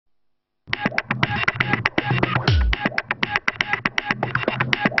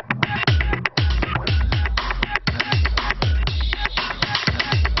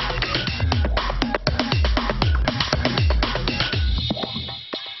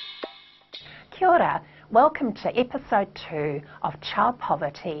ora, welcome to episode 2 of Child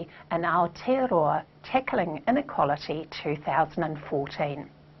Poverty in Aotearoa, Tackling Inequality 2014.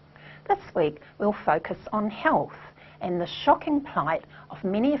 This week we'll focus on health and the shocking plight of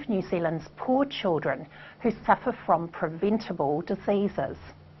many of New Zealand's poor children who suffer from preventable diseases.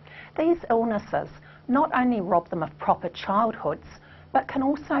 These illnesses not only rob them of proper childhoods, but can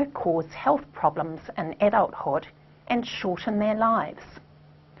also cause health problems in adulthood and shorten their lives.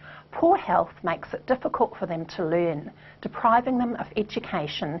 Poor health makes it difficult for them to learn, depriving them of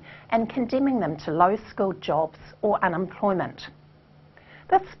education and condemning them to low-skilled jobs or unemployment.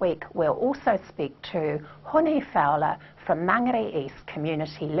 This week we'll also speak to Fowler from Mangere East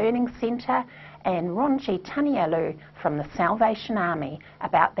Community Learning Centre and Tanielu from the Salvation Army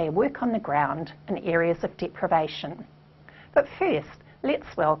about their work on the ground in areas of deprivation. But first,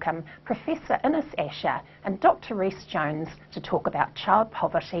 let's welcome Professor Ines Asher and Dr. Rhys Jones to talk about child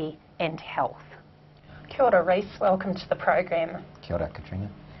poverty and health. Kia ora, Rhys, welcome to the program. Kia ora,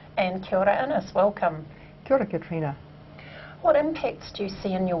 Catriona. And kia ora, Ines, welcome. Kia ora, Catriona. What impacts do you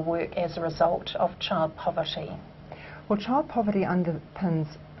see in your work as a result of child poverty? Well, child poverty underpins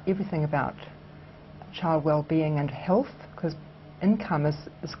everything about child well-being and health, because income is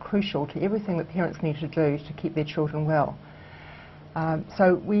crucial to everything that parents need to do to keep their children well.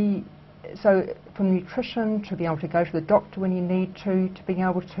 So from nutrition to being able to go to the doctor when you need to being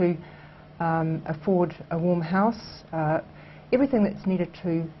able to afford a warm house, everything that's needed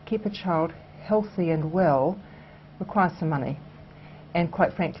to keep a child healthy and well requires some money. And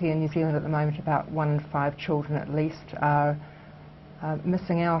quite frankly, in New Zealand at the moment, about 1 in 5 children at least are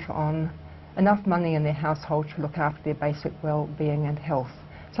missing out on enough money in their household to look after their basic well-being and health.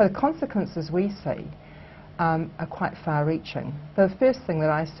 So the consequences we see are quite far-reaching. The first thing that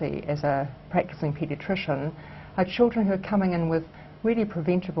I see as a practicing paediatrician are children who are coming in with really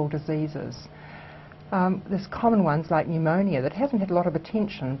preventable diseases. There's common ones like pneumonia that hasn't had a lot of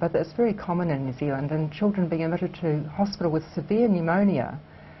attention, but it's very common in New Zealand, and children being admitted to hospital with severe pneumonia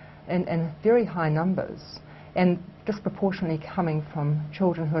in very high numbers, and disproportionately coming from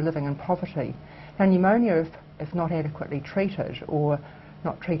children who are living in poverty. Now, pneumonia, if not adequately treated or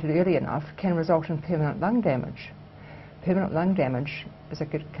not treated early enough, can result in permanent lung damage. Permanent lung damage is a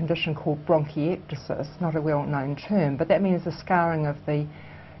condition called bronchiectasis, not a well-known term, but that means the scarring of the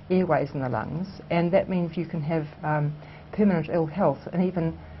airways in the lungs, and that means you can have permanent ill health, and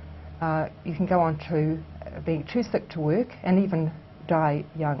even you can go on to being too sick to work and even die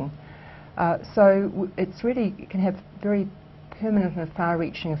young. So it's really, it can have very permanent and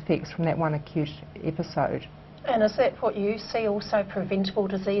far-reaching effects from that one acute episode. And is that what you see also, preventable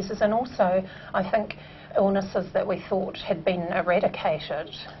diseases, and also I think illnesses that we thought had been eradicated?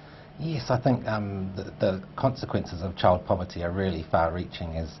 Yes, I think the consequences of child poverty are really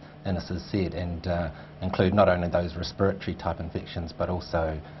far-reaching, as Ines has said, and include not only those respiratory type infections, but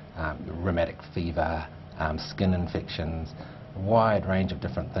also rheumatic fever, skin infections, a wide range of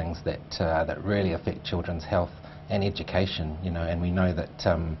different things that really affect children's health and education. You know, and we know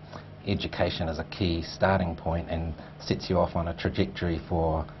that education is a key starting point and sets you off on a trajectory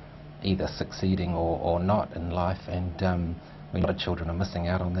for either succeeding or not in life, and a lot of children are missing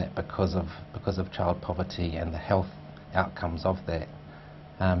out on that because of child poverty and the health outcomes of that.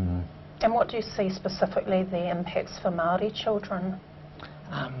 And what do you see specifically the impacts for Maori children?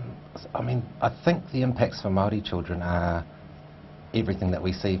 I mean, I think the impacts for Maori children are everything that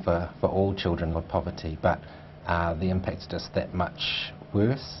we see for all children with poverty, but the impact's just that much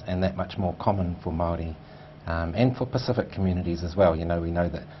worse and that much more common for Maori and for Pacific communities as well. You know, we know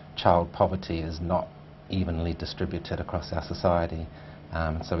that child poverty is not evenly distributed across our society,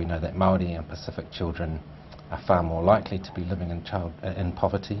 so we know that Maori and Pacific children are far more likely to be living in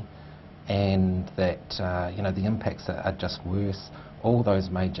poverty, and that you know, the impacts are just worse. All those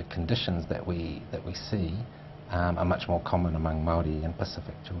major conditions that we see are much more common among Maori and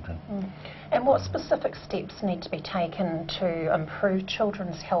Pacific children. And what specific steps need to be taken to improve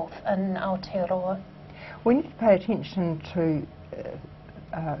children's health in Aotearoa? We need to pay attention to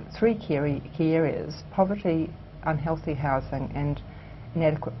 3 key areas: poverty, unhealthy housing and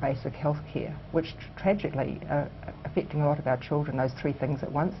inadequate basic health care, which tragically are affecting a lot of our children, those 3 things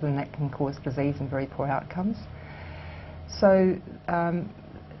at once, and that can cause disease and very poor outcomes. So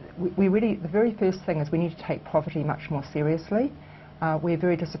the very first thing is we need to take poverty much more seriously. We're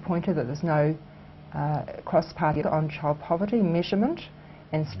very disappointed that there's no cross-party on child poverty measurement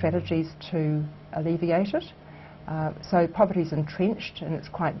and strategies to alleviate it. So poverty is entrenched and it's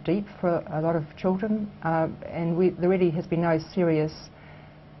quite deep for a lot of children, and there really has been no serious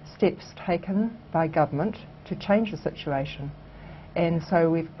steps taken by government to change the situation. And so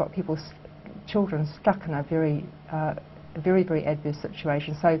we've got children stuck in a very, very adverse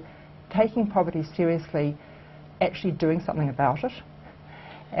situation. So taking poverty seriously, actually doing something about it,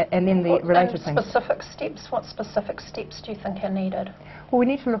 and then the related things. Specific steps? What specific steps do you think are needed? Well, we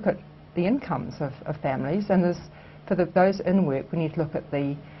need to look at the incomes of families, and for those in work, we need to look at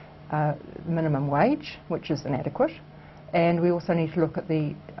the minimum wage, which is inadequate, and we also need to look at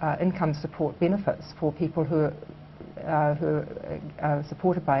the income support benefits for people who are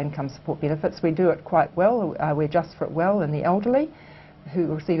supported by income support benefits. We do it quite well. We adjust for it well in the elderly who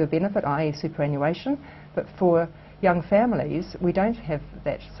receive a benefit, i.e. superannuation, but for young families, we don't have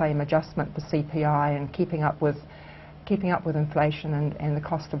that same adjustment for CPI and keeping up with inflation and the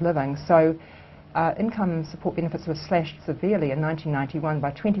cost of living. So income support benefits were slashed severely in 1991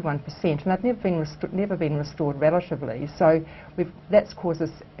 by 21%, and they've never been restored relatively. So that's caused a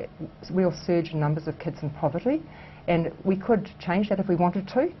real surge in numbers of kids in poverty, and we could change that if we wanted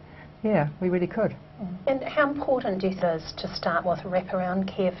to. Yeah, we really could. And how important do you think it is to start with wraparound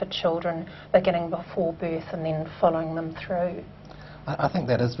care for children beginning before birth and then following them through? I think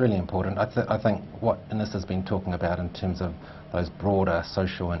that is really important. I think what Ines has been talking about in terms of those broader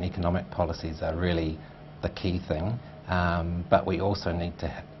social and economic policies are really the key thing. But we also need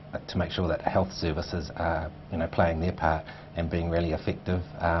to make sure that health services are, playing their part and being really effective,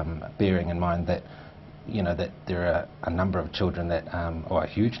 bearing in mind that that there are a number of children or a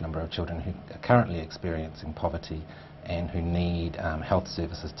huge number of children who are currently experiencing poverty and who need health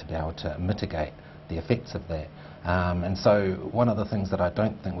services to be able to mitigate the effects of that. And so one of the things that I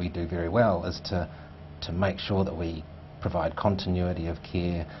don't think we do very well is to make sure that we provide continuity of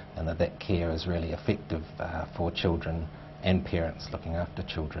care and that care is really effective for children and parents looking after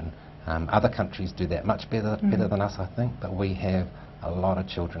children. Other countries do that much better than us, I think, but we have a lot of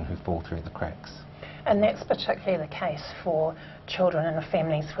children who fall through the cracks. And that's particularly the case for children in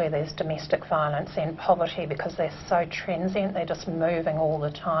families where there's domestic violence and poverty, because they're so transient, they're just moving all the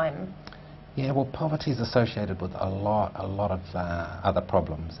time. Yeah, well, poverty is associated with a lot of other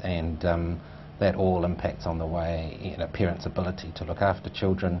problems, and that all impacts on the way parents' ability to look after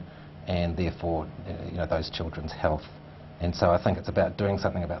children, and therefore those children's health. And so I think it's about doing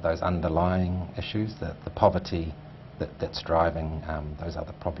something about those underlying issues, the poverty that's driving those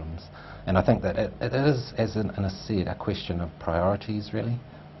other problems. And I think that it is, as Ines said, a question of priorities, really.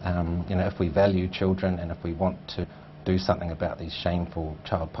 If we value children and if we want to do something about these shameful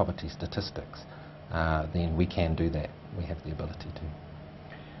child poverty statistics, then we can do that. We have the ability to.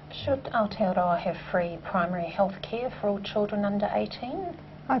 Should Aotearoa have free primary health care for all children under 18?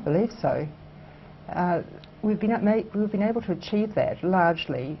 I believe so. We've been able to achieve that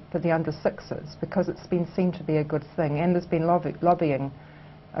largely for the under sixes because it's been seen to be a good thing, and there's been lobbying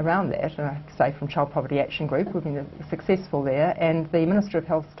around that, and I have to say from Child Poverty Action Group we've been successful there, and the Minister of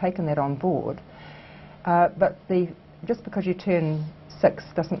Health has taken that on board. But just because you turn 6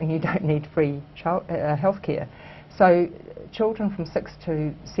 doesn't mean you don't need free health care. So children from 6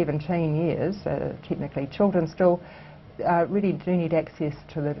 to 17 years, technically, children still really do need access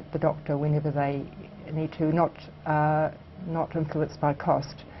to the doctor whenever they need to, not influenced by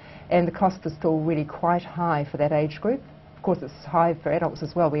cost. And the cost is still really quite high for that age group. Of course, it's high for adults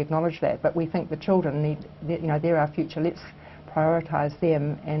as well, we acknowledge that, but we think the children need, they're our future. Let's prioritise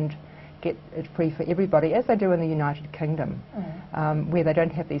them and get it free for everybody, as they do in the United Kingdom, where they don't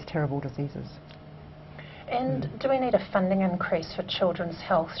have these terrible diseases. And do we need a funding increase for children's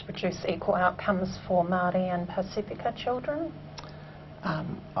health to produce equal outcomes for Maori and Pasifika children?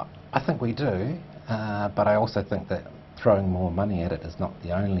 I think we do, but I also think that throwing more money at it is not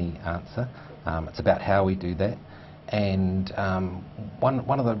the only answer. It's about how we do that. And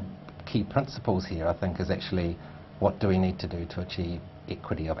one of the key principles here, I think, is actually what do we need to do to achieve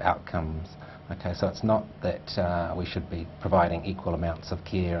equity of outcomes. Okay, so it's not that we should be providing equal amounts of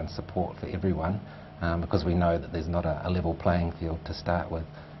care and support for everyone, because we know that there's not a level playing field to start with,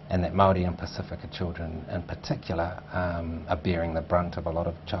 and that Maori and Pasifika children in particular are bearing the brunt of a lot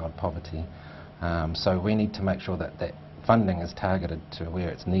of child poverty. So we need to make sure that that funding is targeted to where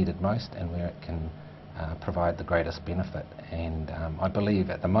it's needed most and where it can provide the greatest benefit. And I believe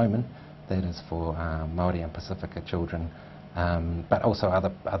at the moment that is for Maori and Pasifika children, but also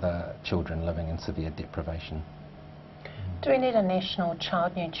other children living in severe deprivation. Do we need a national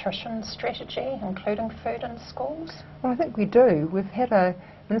child nutrition strategy, including food in schools? Well, I think we do. We've had a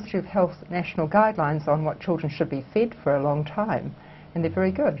Ministry of Health national guidelines on what children should be fed for a long time, and they're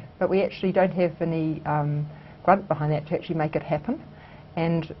very good. But we actually don't have any grunt behind that to actually make it happen.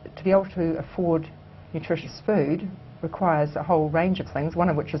 And to be able to afford nutritious food requires a whole range of things, one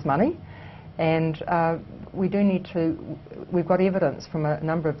of which is money. And we do need to, we've got evidence from a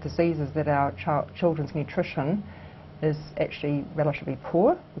number of diseases that our children's nutrition is actually relatively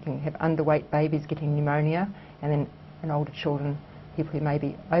poor. We can have underweight babies getting pneumonia, and then in older children, people who may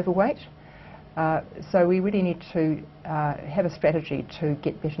be overweight. So we really need to have a strategy to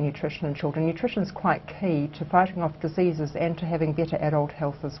get better nutrition in children. Nutrition is quite key to fighting off diseases and to having better adult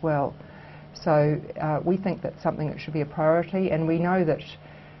health as well. So we think that's something that should be a priority, and we know that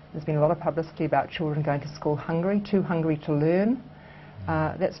there's been a lot of publicity about children going to school hungry, too hungry to learn.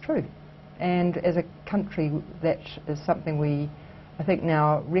 That's true. And as a country, that is something we, I think,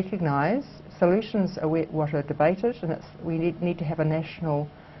 now recognise. Solutions are what are debated, and we need to have a national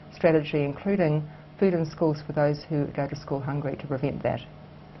strategy, including food in schools for those who go to school hungry, to prevent that.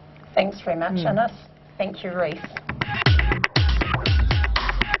 Thanks very much, Innes. Thank you, Rhys.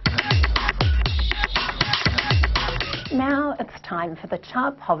 Now it's time for the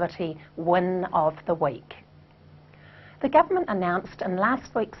Child Poverty Win of the Week. The government announced in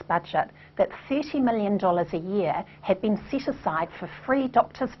last week's budget that $30 million a year had been set aside for free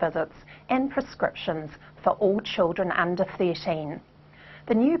doctor's visits and prescriptions for all children under 13.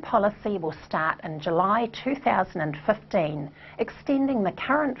 The new policy will start in July 2015, extending the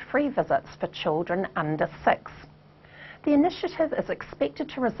current free visits for children under 6. The initiative is expected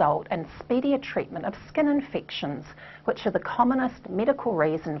to result in speedier treatment of skin infections, which are the commonest medical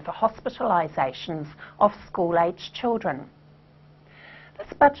reason for hospitalisations of school-aged children.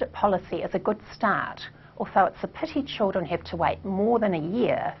 This budget policy is a good start, although it's a pity children have to wait more than a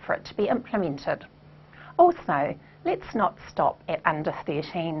year for it to be implemented. Also, let's not stop at under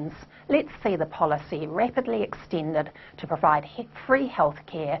 13s. Let's see the policy rapidly extended to provide free health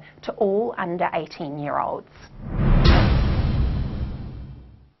care to all under 18-year-olds.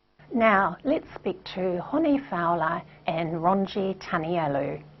 Now, let's speak to Hone Fowler and Ronji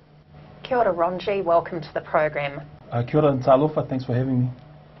Tanielu. Kia ora, Ronji. Welcome to the program. Kia ora, Talofa. Thanks for having me.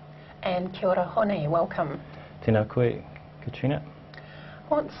 And kia ora, Hone. Welcome. Tēnā koe, Catriona.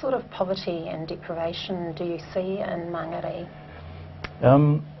 What sort of poverty and deprivation do you see in Mangere?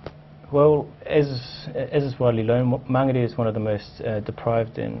 Well, as is widely known, Mangere is one of the most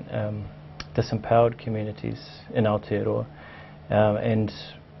deprived and disempowered communities in Aotearoa, and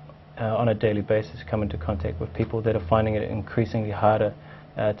on a daily basis come into contact with people that are finding it increasingly harder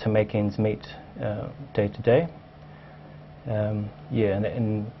to make ends meet day to day.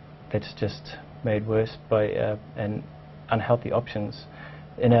 And that's just made worse by and unhealthy options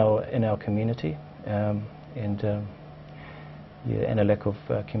in our community, and a lack of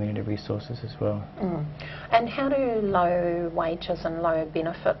community resources as well. And how do low wages and low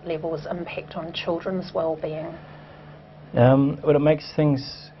benefit levels impact on children's well-being? Well, it makes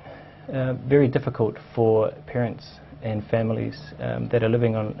things very difficult for parents and families that are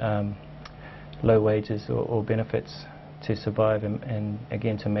living on low wages or benefits to survive and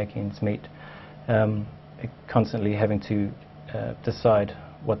again to make ends meet, constantly having to decide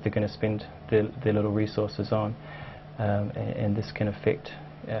what they're going to spend their little resources on, and this can affect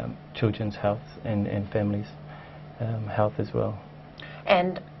children's health and families' health as well.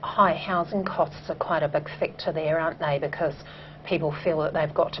 And high housing costs are quite a big factor there, aren't they? Because people feel that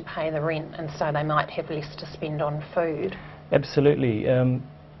they've got to pay the rent, and so they might have less to spend on food. Absolutely.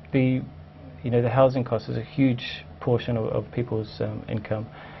 The housing cost is a huge portion of people's income,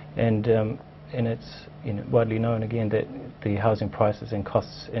 and it's widely known again that the housing prices and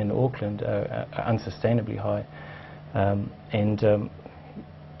costs in Auckland are unsustainably high, and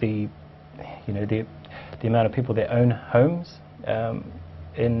the amount of people that own homes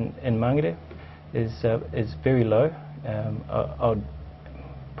in Mangere is very low. I'd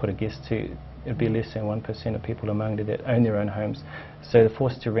put a guess to it'd be less than 1% of people in Mangere that own their own homes, so they're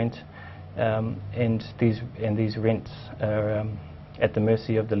forced to rent, and these rents are at the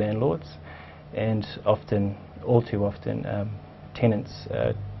mercy of the landlords, and all too often tenants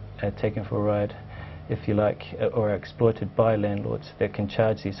are taken for a ride, if you like, or are exploited by landlords that can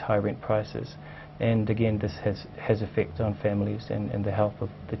charge these high rent prices. And again, this has effect on families and the health of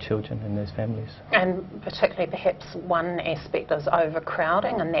the children in those families. And particularly perhaps one aspect is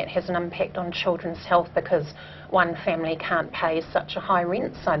overcrowding, and that has an impact on children's health because one family can't pay such a high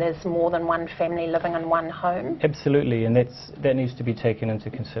rent, so there's more than one family living in one home. Absolutely, and that needs to be taken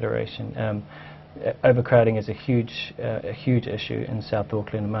into consideration. Overcrowding is a huge issue in South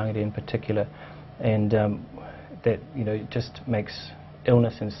Auckland and Mangere in particular, and that just makes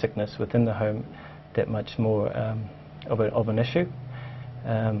illness and sickness within the home that much more of an issue.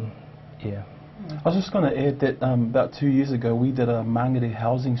 I was just going to add that about 2 years ago we did a Mangere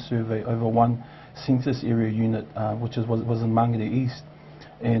housing survey over one census area unit, which was in Mangere East,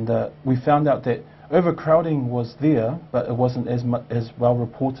 and we found out that overcrowding was there, but it wasn't as well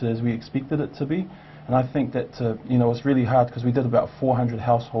reported as we expected it to be. And I think that it's really hard, because we did about 400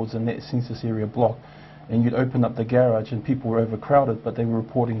 households in that census area block, and you'd open up the garage and people were overcrowded, but they were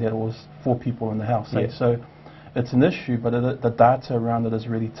reporting that it was 4 people in the house. Yeah. So it's an issue, but the data around it is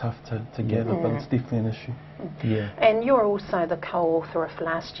really tough to gather, but it's definitely an issue. Yeah. And you're also the co-author of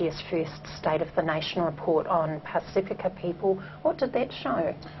last year's first State of the Nation report on Pasifika people. What did that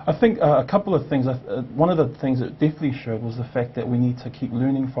show? I think a couple of things. One of the things it definitely showed was the fact that we need to keep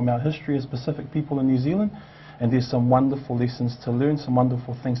learning from our history as Pacific people in New Zealand, and there's some wonderful lessons to learn, some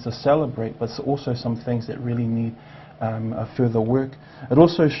wonderful things to celebrate, but also some things that really need further work. It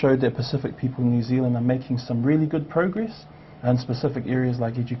also showed that Pacific people in New Zealand are making some really good progress in specific areas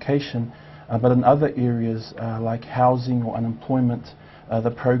like education, but in other areas like housing or unemployment, the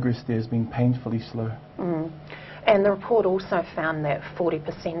progress there has been painfully slow. And the report also found that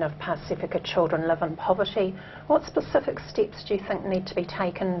 40% of Pasifika children live in poverty. What specific steps do you think need to be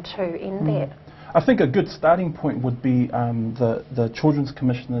taken to end that? I think a good starting point would be the Children's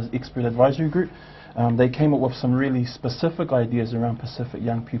Commissioner's Expert Advisory Group. They came up with some really specific ideas around Pacific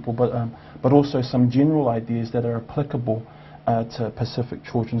young people, but also some general ideas that are applicable to Pacific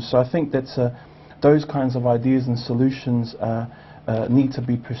children. So I think that's those kinds of ideas and solutions need to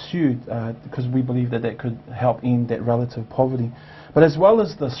be pursued, because we believe that could help end that relative poverty. But as well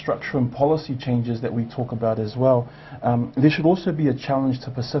as the structure and policy changes that we talk about as well, there should also be a challenge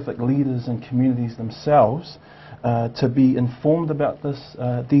to Pacific leaders and communities themselves to be informed about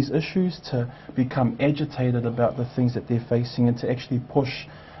these issues, to become agitated about the things that they're facing, and to actually push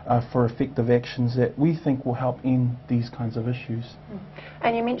for effective actions that we think will help end these kinds of issues.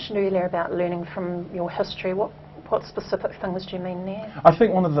 And you mentioned earlier about learning from your history. What specific things do you mean there? I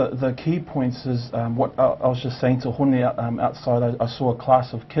think one of the key points is what I was just saying to Hone outside. I saw a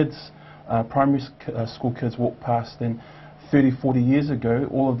class of kids, primary school kids, walk past, and 30, 40 years ago,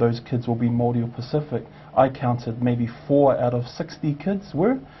 all of those kids will be Maori or Pacific. I counted maybe 4 out of 60 kids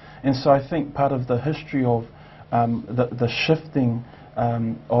were. And so I think part of the history of the shifting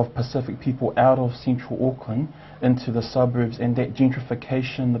of Pacific people out of central Auckland into the suburbs, and that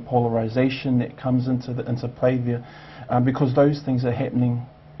gentrification, the polarisation that comes into play there, because those things are happening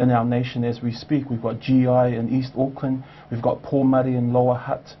in our nation as we speak. We've got GI in East Auckland, we've got Pōmari in Lower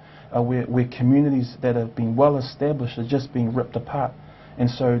Hutt, where communities that have been well established are just being ripped apart. And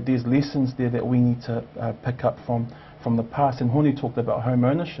so there's lessons there that we need to pick up from the past. And Hone talked about home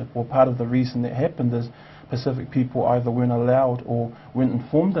ownership. Well, part of the reason that happened is Pacific people either weren't allowed or weren't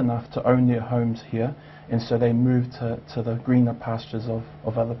informed enough to own their homes here, and so they moved to the greener pastures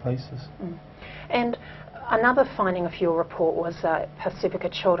of other places. And another finding of your report was that Pasifika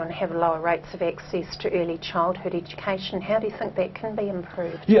children have lower rates of access to early childhood education. How do you think that can be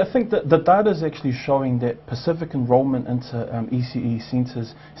improved? Yeah, I think that the data is actually showing that Pacific enrolment into ECE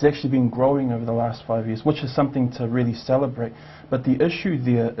centres has actually been growing over the last 5 years, which is something to really celebrate. But the issue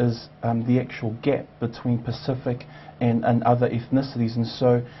there is the actual gap between Pacific and other ethnicities. And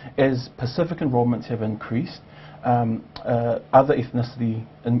so as Pacific enrolments have increased, other ethnicity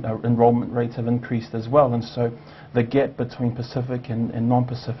enrolment rates have increased as well, and so the gap between Pacific and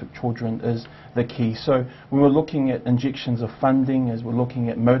non-Pacific children is the key. So we were looking at injections of funding, as we're looking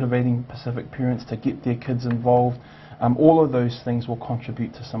at motivating Pacific parents to get their kids involved. All of those things will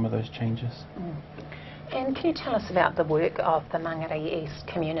contribute to some of those changes. And can you tell us about the work of the Mangere East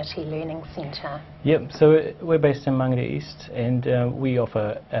Community Learning Centre? Yep, so we're based in Mangere East, and we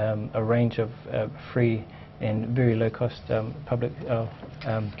offer a range of free and very low-cost public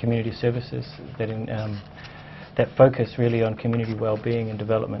community services that focus really on community well-being and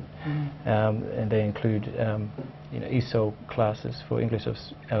development, and they include ESOL classes for English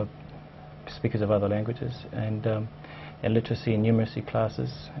of speakers of other languages, and literacy and numeracy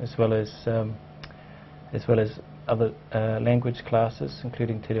classes, as well as other language classes,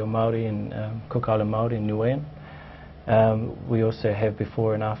 including Te Reo Māori and Cook Island Māori and Niuean. We also have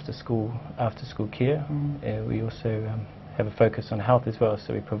before and after school care. We also have a focus on health as well,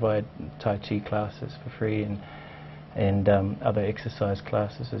 so we provide Tai Chi classes for free and other exercise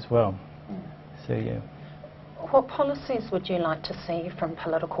classes as well. So yeah. What policies would you like to see from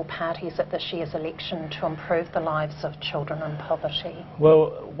political parties at this year's election to improve the lives of children in poverty?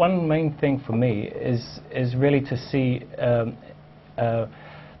 Well, one main thing for me is really to see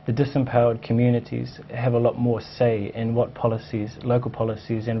the disempowered communities have a lot more say in what policies, local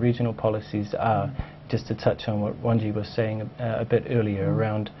policies and regional policies are. Just to touch on what Wanji was saying a bit earlier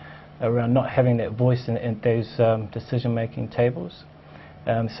around not having that voice in those decision-making tables.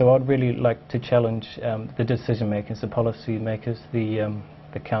 So I'd really like to challenge the decision makers, the policy makers, the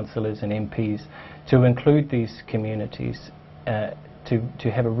the councillors and MPs to include these communities,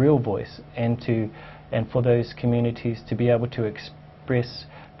 to have a real voice, and for those communities to be able to express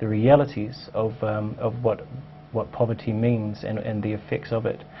the realities of what poverty means and the effects of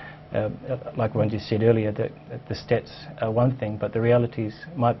it. Like Ron just said earlier, that the stats are one thing, but the realities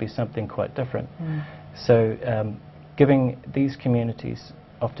might be something quite different. So giving these communities,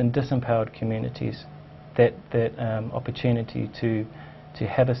 often disempowered communities, that opportunity to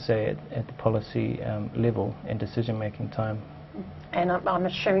have a say at the policy level and decision-making time. And I'm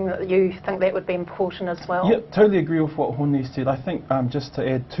assuming that you think that would be important as well? Yeah, totally agree with what Hone said. I think just to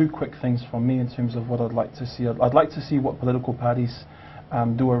add two quick things from me in terms of what I'd like to see. I'd like to see what political parties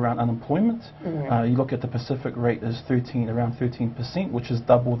do around unemployment. You look at the Pacific rate is around 13%, which is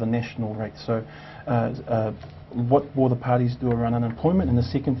double the national rate. So what will the parties do around unemployment? And the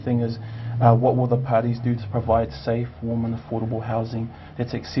second thing is, what will the parties do to provide safe, warm and affordable housing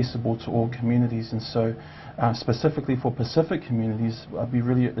that's accessible to all communities? And so specifically for Pacific communities, I'd be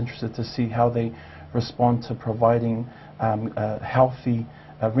really interested to see how they respond to providing healthy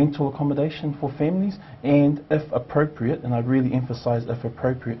rental accommodation for families, and if appropriate, and I really emphasise if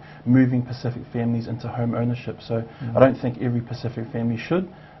appropriate, moving Pacific families into home ownership. So I don't think every Pacific family should,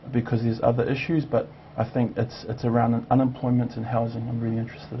 because there's other issues, but I think it's around unemployment and housing I'm really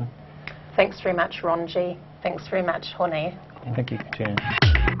interested in. Thanks very much, Ronji. Thanks very much, Hone. Thank you, Catriona.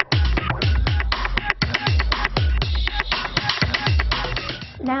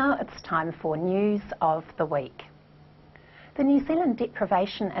 Now it's time for News of the Week. The New Zealand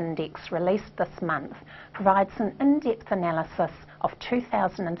Deprivation Index released this month provides an in-depth analysis of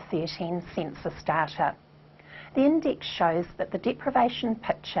 2013 census data. The index shows that the deprivation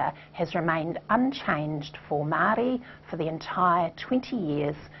picture has remained unchanged for Māori for the entire 20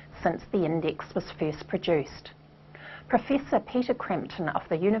 years since the index was first produced. Professor Peter Crampton of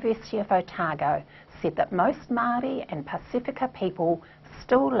the University of Otago said that most Maori and Pasifika people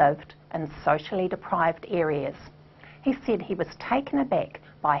still lived in socially deprived areas. He said he was taken aback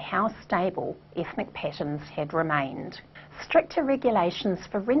by how stable ethnic patterns had remained. Stricter regulations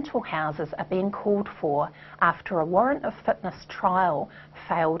for rental houses are being called for after a warrant of fitness trial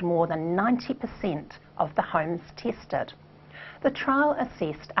failed more than 90% of the homes tested. The trial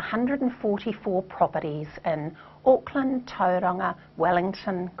assessed 144 properties in Auckland, Tauranga,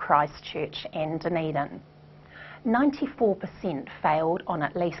 Wellington, Christchurch and Dunedin. 94% failed on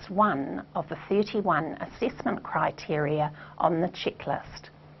at least one of the 31 assessment criteria on the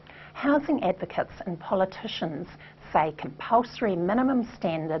checklist. Housing advocates and politicians say compulsory minimum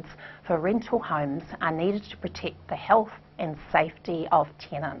standards for rental homes are needed to protect the health and safety of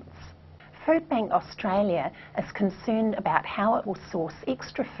tenants. Foodbank Australia is concerned about how it will source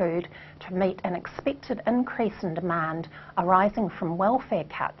extra food to meet an expected increase in demand arising from welfare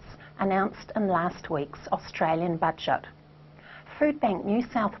cuts announced in last week's Australian budget. Foodbank New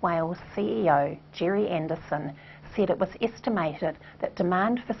South Wales CEO Jerry Anderson said it was estimated that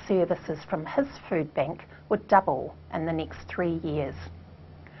demand for services from his food bank would double in the next 3 years.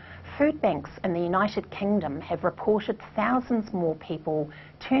 Food banks in the United Kingdom have reported thousands more people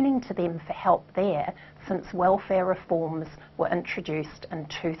turning to them for help there since welfare reforms were introduced in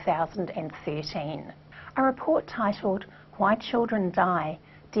 2013. A report titled "Why Children Die: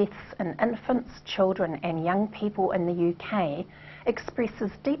 Deaths in Infants, Children and Young People in the UK"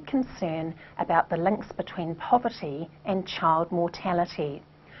 expresses deep concern about the links between poverty and child mortality.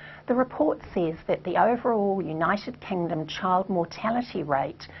 The report says that the overall United Kingdom child mortality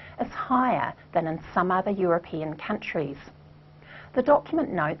rate is higher than in some other European countries. The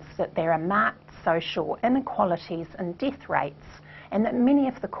document notes that there are marked social inequalities in death rates and that many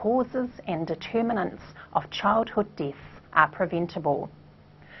of the causes and determinants of childhood deaths are preventable.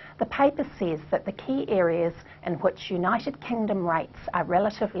 The paper says that the key areas in which United Kingdom rates are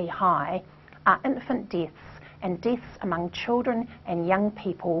relatively high are infant deaths and deaths among children and young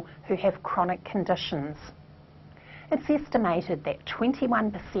people who have chronic conditions. It's estimated that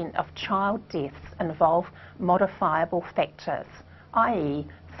 21% of child deaths involve modifiable factors, i.e.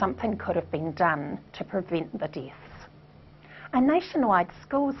 something could have been done to prevent the deaths. A nationwide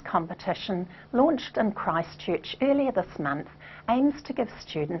schools competition launched in Christchurch earlier this month aims to give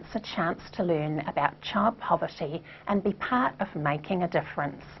students a chance to learn about child poverty and be part of making a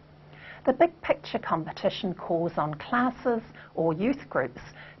difference. The Big Picture competition calls on classes or youth groups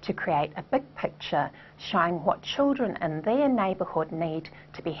to create a big picture showing what children in their neighbourhood need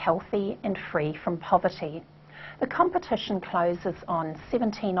to be healthy and free from poverty. The competition closes on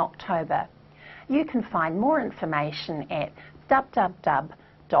 17 October. You can find more information at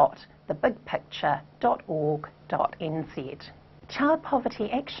www.thebigpicture.org.nz. Child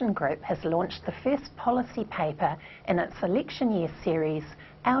Poverty Action Group has launched the first policy paper in its election year series,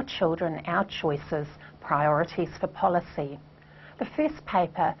 Our Children, Our Choices, Priorities for Policy. The first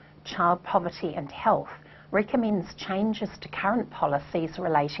paper, Child Poverty and Health, recommends changes to current policies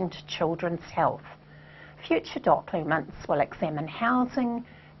relating to children's health. Future documents will examine housing,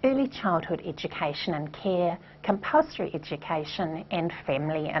 early childhood education and care, compulsory education and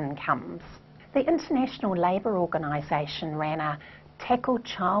family incomes. The International Labour Organisation ran a Tackle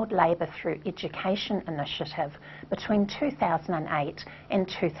Child Labour Through Education initiative between 2008 and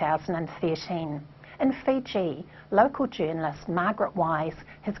 2013. In Fiji, local journalist Margaret Wise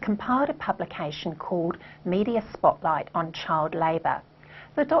has compiled a publication called Media Spotlight on Child Labour.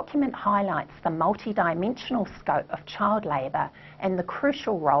 The document highlights the multidimensional scope of child labour and the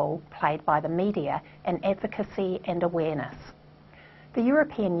crucial role played by the media in advocacy and awareness. The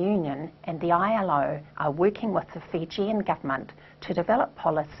European Union and the ILO are working with the Fijian government to develop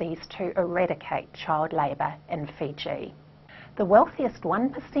policies to eradicate child labour in Fiji. The wealthiest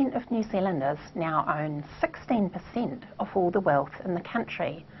 1% of New Zealanders now own 16% of all the wealth in the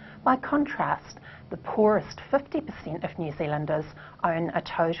country. By contrast, the poorest 50% of New Zealanders own a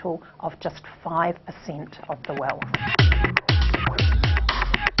total of just 5% of the wealth.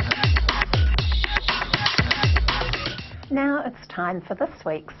 Now it's time for this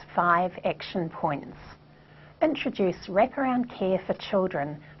week's 5 action points. Introduce wraparound care for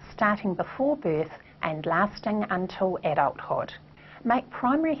children starting before birth and lasting until adulthood. Make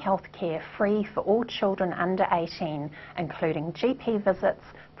primary health care free for all children under 18, including GP visits,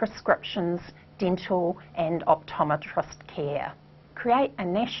 prescriptions, dental and optometrist care. Create a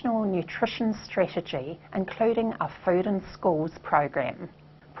national nutrition strategy, including a food in schools program.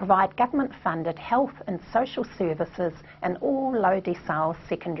 Provide government-funded health and social services in all low decile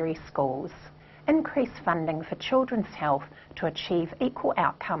secondary schools. Increase funding for children's health to achieve equal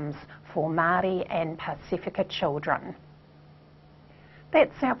outcomes for Maori and Pasifika children.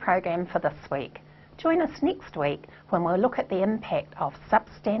 That's our program for this week. Join us next week when we'll look at the impact of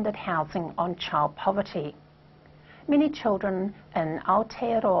substandard housing on child poverty. Many children in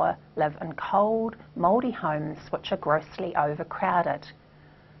Aotearoa live in cold, mouldy homes which are grossly overcrowded.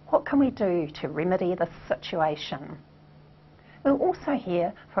 What can we do to remedy this situation? We'll also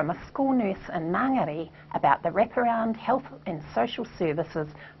hear from a school nurse in Mangere about the wraparound health and social services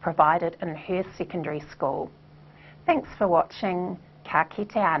provided in her secondary school. Thanks for watching. Ka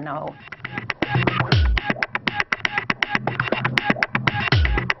kite anō.